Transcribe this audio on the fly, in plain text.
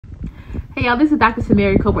Hey y'all, this is Dr.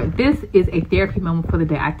 Samari Colbert. This is a therapy moment for the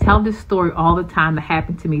day. I tell this story all the time that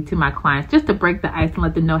happened to me to my clients just to break the ice and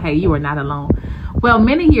let them know, hey, you are not alone. Well,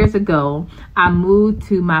 many years ago, I moved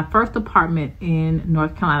to my first apartment in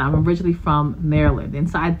North Carolina. I'm originally from Maryland. And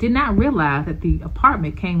so I did not realize that the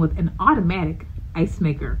apartment came with an automatic ice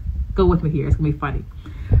maker. Go with me here. It's going to be funny.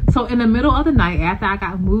 So in the middle of the night, after I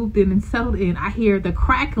got moved in and settled in, I hear the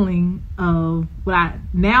crackling of what I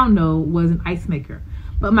now know was an ice maker.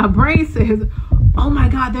 But my brain says, oh my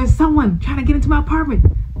God, there's someone trying to get into my apartment.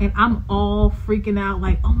 And I'm all freaking out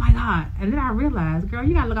like, oh my God. And then I realized, girl,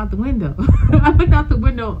 you got to look out the window. I looked out the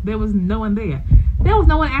window. There was no one there. There was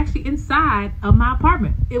no one actually inside of my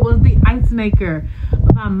apartment. It was the ice maker.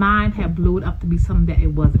 But my mind had blew it up to be something that it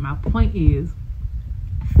wasn't. My point is,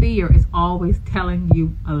 fear is always telling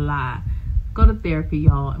you a lie. Go to therapy,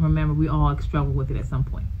 y'all. And remember, we all struggle with it at some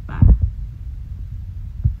point. Bye.